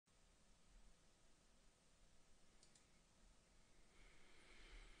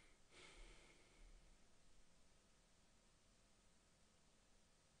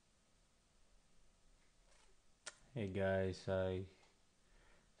Hey guys, this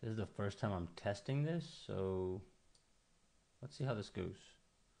is the first time I'm testing this, so let's see how this goes.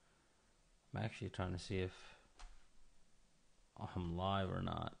 I'm actually trying to see if I'm live or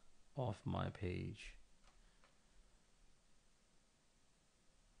not off my page.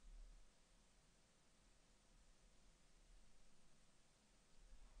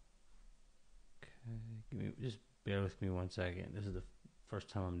 Okay, just bear with me 1 second. This is the first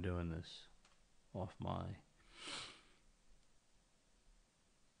time I'm doing this off my.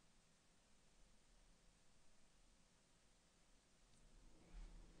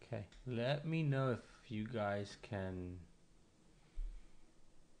 Okay, let me know if you guys can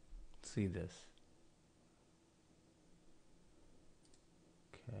see this.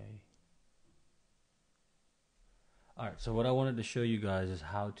 Okay. All right, so what I wanted to show you guys is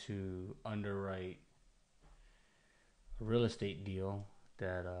how to underwrite a real estate deal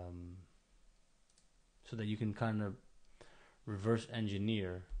that so that you can kind of reverse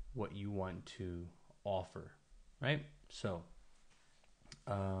engineer what you want to offer, right? So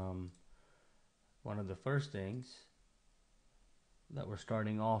one of the first things that we're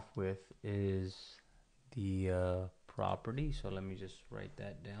starting off with is the property. So let me just write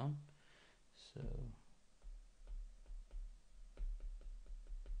that down. So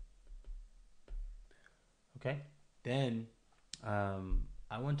okay, then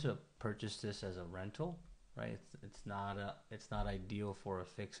I want to purchase this as a rental, right? It's not ideal for a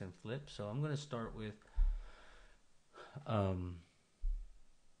fix and flip. So I'm going to start with um,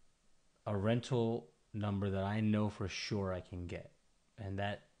 a rental number that I know for sure I can get, and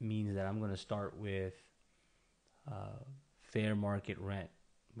that means that I'm going to start with fair market rent,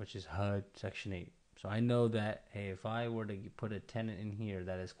 which is HUD Section 8. So I know that, hey, if I were to put a tenant in here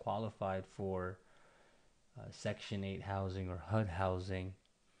that is qualified for Section 8 housing or HUD housing,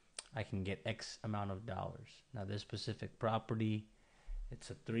 I can get X amount of dollars. Now, this specific property, it's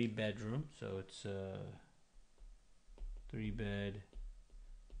a 3-bedroom, so it's a 3-bed,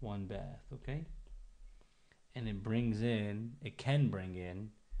 1-bath, okay? And it can bring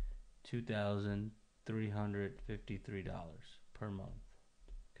in $2,353 per month,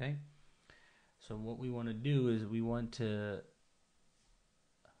 okay? So what we want to do is we want to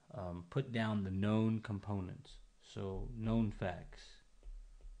put down the known components, so known facts.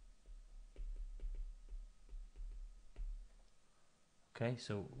 Okay,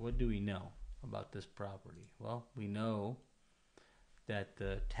 so what do we know about this property? Well, we know that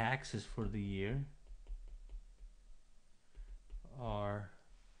the taxes for the year are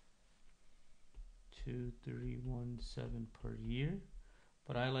 2,317 per year,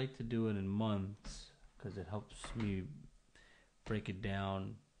 but I like to do it in months because it helps me break it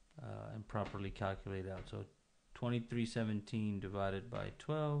down and properly calculate out. So 2317 divided by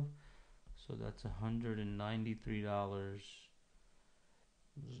 12, so that's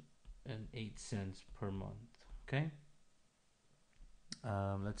 $193.08 per month. Okay.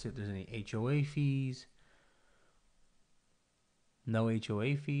 Let's see if there's any HOA fees. No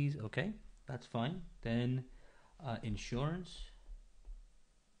HOA fees. Okay, that's fine. Then insurance.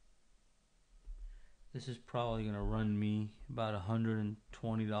 This is probably going to run me about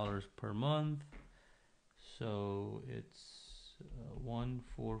 $120 per month. So it's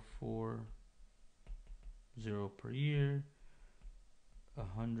 1,440 per year,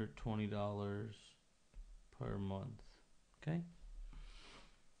 $120 per month. Okay.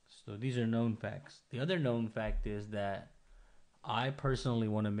 So these are known facts. The other known fact is that I personally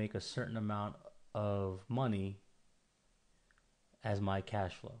want to make a certain amount of money as my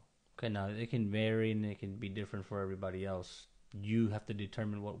cash flow. Okay, now it can vary and it can be different for everybody else. You have to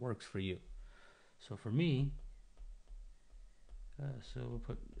determine what works for you. So for me, so we'll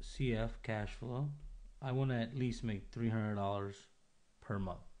put CF, cash flow. I want to at least make $300 per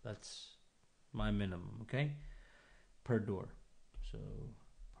month. That's my minimum, okay? Per door. So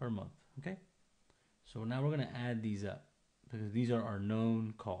per month, okay? So now we're going to add these up because these are our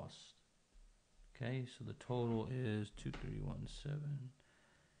known costs. Okay, so the total is 2,317.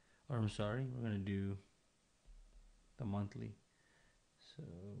 Or I'm sorry, we're going to do the monthly. So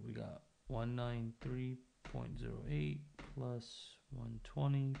we got 193.08 plus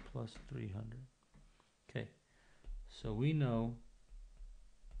 120 plus 300. Okay, so we know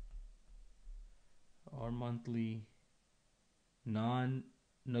our monthly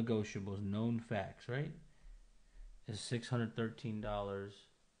non-negotiables, known facts, right, is $613.08.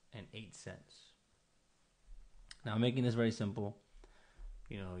 Now, I'm making this very simple.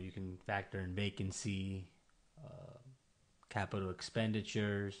 You know, you can factor in vacancy, capital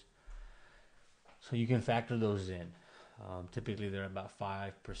expenditures. So you can factor those in. Typically, they're about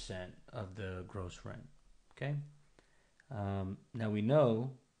 5% of the gross rent. Okay? Now we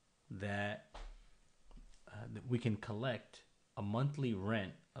know that, that we can collect a monthly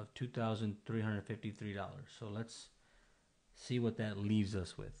rent of $2,353. So let's see what that leaves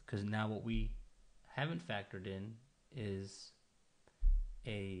us with. Because now what we haven't factored in is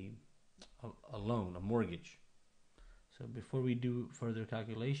a loan, a mortgage. So before we do further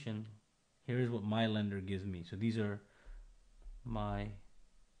calculation, here's what my lender gives me. So these are my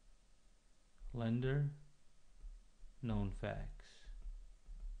lender known facts.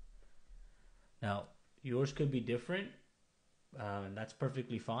 Now, yours could be different, and that's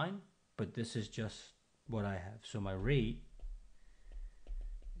perfectly fine, but this is just what I have. So my rate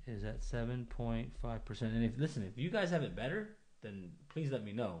is at 7.5%. And if you guys have it better, then please let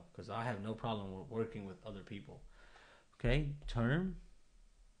me know, because I have no problem working with other people. Okay, term,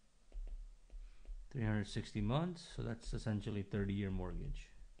 360 months, so that's essentially 30-year mortgage.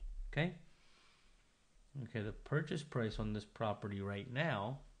 Okay, the purchase price on this property right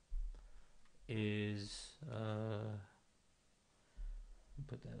now is,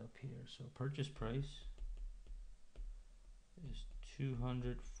 put that up here. So purchase price is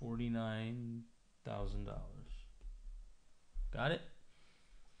 $249,000. Got it?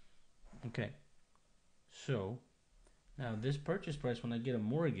 Okay. So now this purchase price, when I get a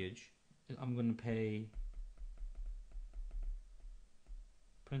mortgage, I'm going to pay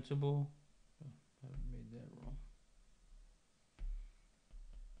principal. I made that wrong.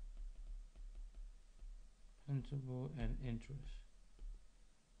 Principal and interest.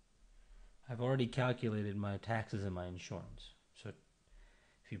 I've already calculated my taxes and my insurance. So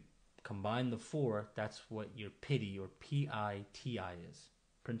if you combine the four, that's what your PITI or PITI is.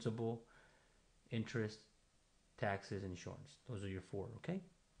 Principal, interest, taxes, insurance. Those are your four, okay?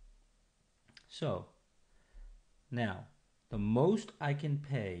 So now the most I can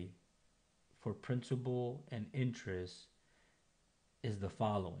pay for principal and interest is the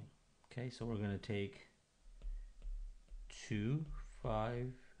following. Okay, so we're going to take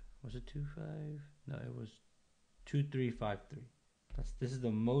 2,5. Was it 2,5? No, it was 2,353. This is the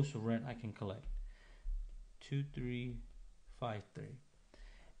most rent I can collect. 2,353.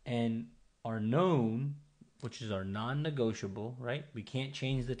 And our known, which is our non-negotiable, right? We can't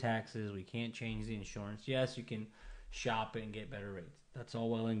change the taxes. We can't change the insurance. Yes, you can shop it and get better rates. That's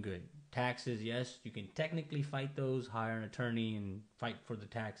all well and good. Taxes, yes, you can technically fight those, hire an attorney and fight for the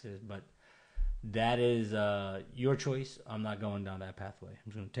taxes, but that is your choice. I'm not going down that pathway.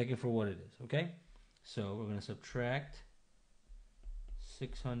 I'm just going to take it for what it is, okay? So we're going to subtract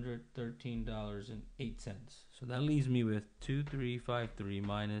 $613.08. So that leaves me with 2,353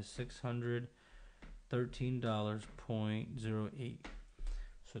 minus $613.08.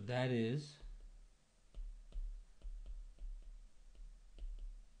 So that is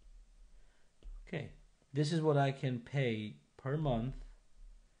okay. This is what I can pay per month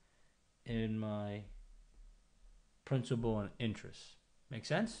in my principal and interest. Make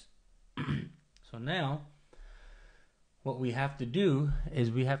sense? So now what we have to do is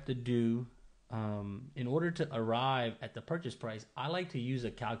in order to arrive at the purchase price, I like to use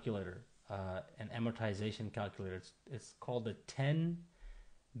a calculator, an amortization calculator. It's called the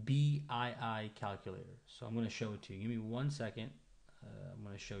 10BII calculator. So I'm going to show it to you. Give me 1 second. I'm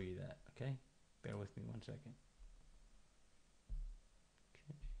going to show you that, okay? Bear with me 1 second.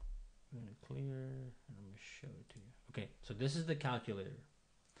 Okay. I'm going to clear and I'm going to show it to you. Okay, so this is the calculator.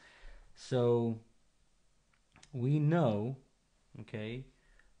 So we know, okay,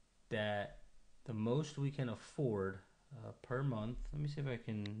 that the most we can afford per month. Let me see if I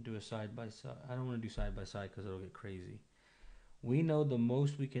can do a side by side. I don't want to do side by side because it'll get crazy. We know the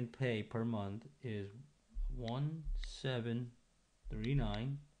most we can pay per month is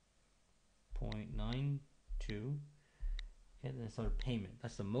 $1,739.92. Okay, that's our payment.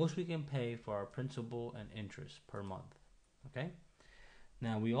 That's the most we can pay for our principal and interest per month. Okay.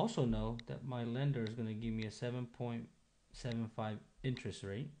 Now we also know that my lender is going to give me a 7.75 interest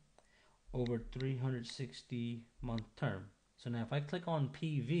rate over 360 month term. So now if I click on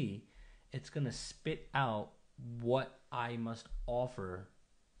PV, it's going to spit out what I must offer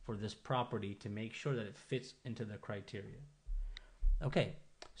for this property to make sure that it fits into the criteria. Okay,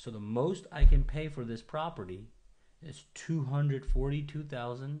 so the most I can pay for this property is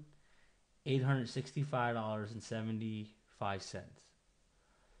 $242,865.75.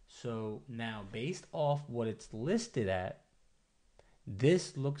 So now, based off what it's listed at,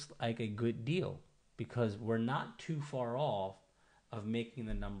 this looks like a good deal because we're not too far off of making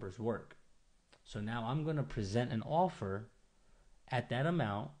the numbers work. So now I'm going to present an offer at that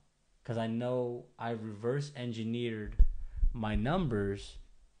amount because I know I've reverse engineered my numbers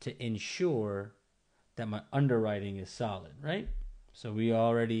to ensure that my underwriting is solid, right? So we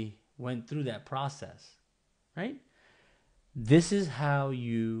already went through that process, right? This is how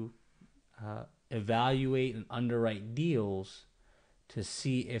you evaluate and underwrite deals to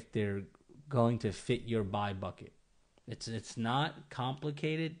see if they're going to fit your buy bucket. It's not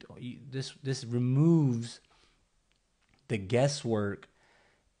complicated. This removes the guesswork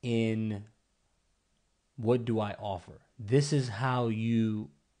in what do I offer. This is how you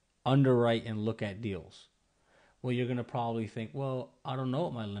underwrite and look at deals. Well, you're going to probably think, well, I don't know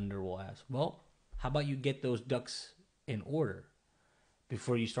what my lender will ask. Well, how about you get those ducks in order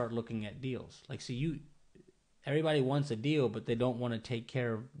before you start looking at deals? Like, see, everybody wants a deal, but they don't want to take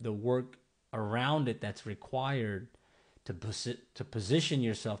care of the work around it that's required to position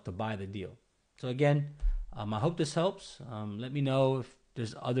yourself to buy the deal. So again, I hope this helps. Let me know if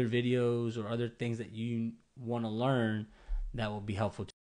there's other videos or other things that you want to learn that will be helpful to you.